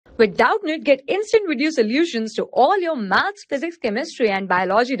With Doubtnut, get instant video solutions to all your maths, physics, chemistry, and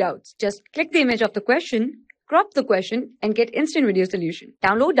biology doubts. Just click the image of the question, crop the question, and get instant video solution.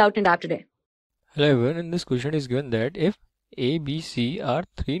 Download Doubtnut app today. Hello everyone, in this question is given that if A, B, C are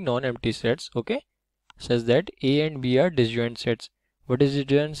three non-empty sets, okay, says that A and B are disjoint sets. What is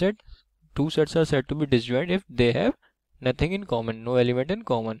disjoint set? Two sets are said to be disjoint if they have nothing in common, no element in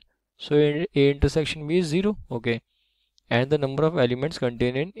common. So A intersection B is 0, okay, and the number of elements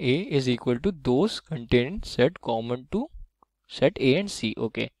contained in A is equal to those contained in set common to set A and C,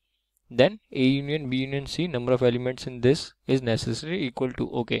 okay. Then A union B union C, number of elements in this is necessary equal to,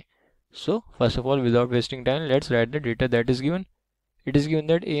 okay. So first of all, without wasting time, let's write the data that is given. It is given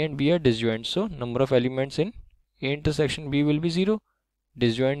that A and B are disjoint, so number of elements in A intersection B will be 0.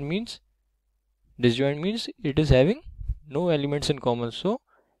 Disjoint means it is having no elements in common, so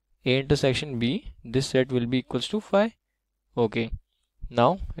A intersection B, this set will be equals to 5. Okay,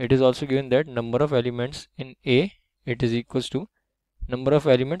 now it is also given that number of elements in A, it is equals to number of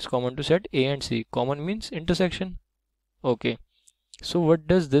elements common to set A and C. Common means intersection. Okay, so what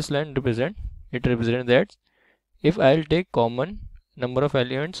does this line represent? It represents that if I will take common number of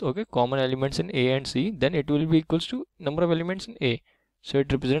elements, okay, common elements in A and C, then it will be equals to number of elements in A. So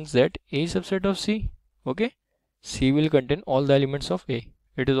it represents that A is subset of C, okay. C will contain all the elements of A.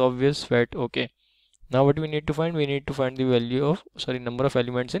 It is obvious fact, okay. Now what we need to find? We need to find the value of, number of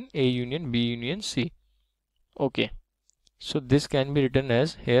elements in A union B union C. Okay, so this can be written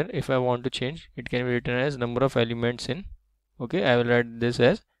as, here if I want to change, it can be written as number of elements in, okay, I will write this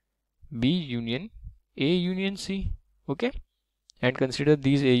as B union A union C, okay, and consider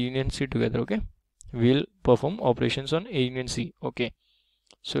these A union C together, okay. We'll perform operations on A union C, okay.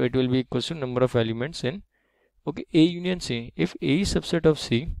 So it will be equals to number of elements in, okay, A union C. If A is subset of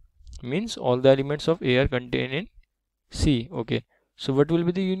C, means all the elements of A are contained in C, okay. So what will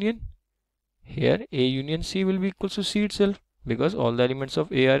be the union? Here A union C will be equals to C itself, because all the elements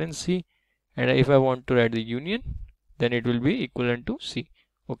of A are in C, and if I want to write the union, then it will be equivalent to C,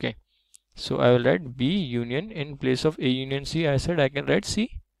 okay. So I will write B union in place of A union C. I said I can write C,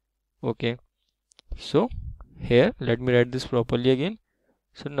 okay. So here let me write this properly again.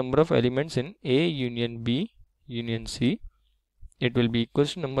 So number of elements in A union B union C, it will be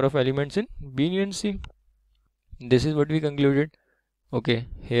equals to number of elements in B union C. This is what we concluded, okay.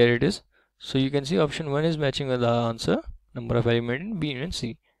 Here it is. So you can see option 1 is matching with the answer, number of elements in B union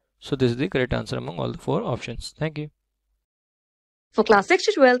C. So this is the correct answer among all the 4 options. Thank you. For class 6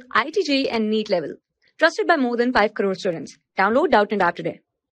 to 12, IIT JEE and NEET level. Trusted by more than 5 crore students. Download Doubtnut app today.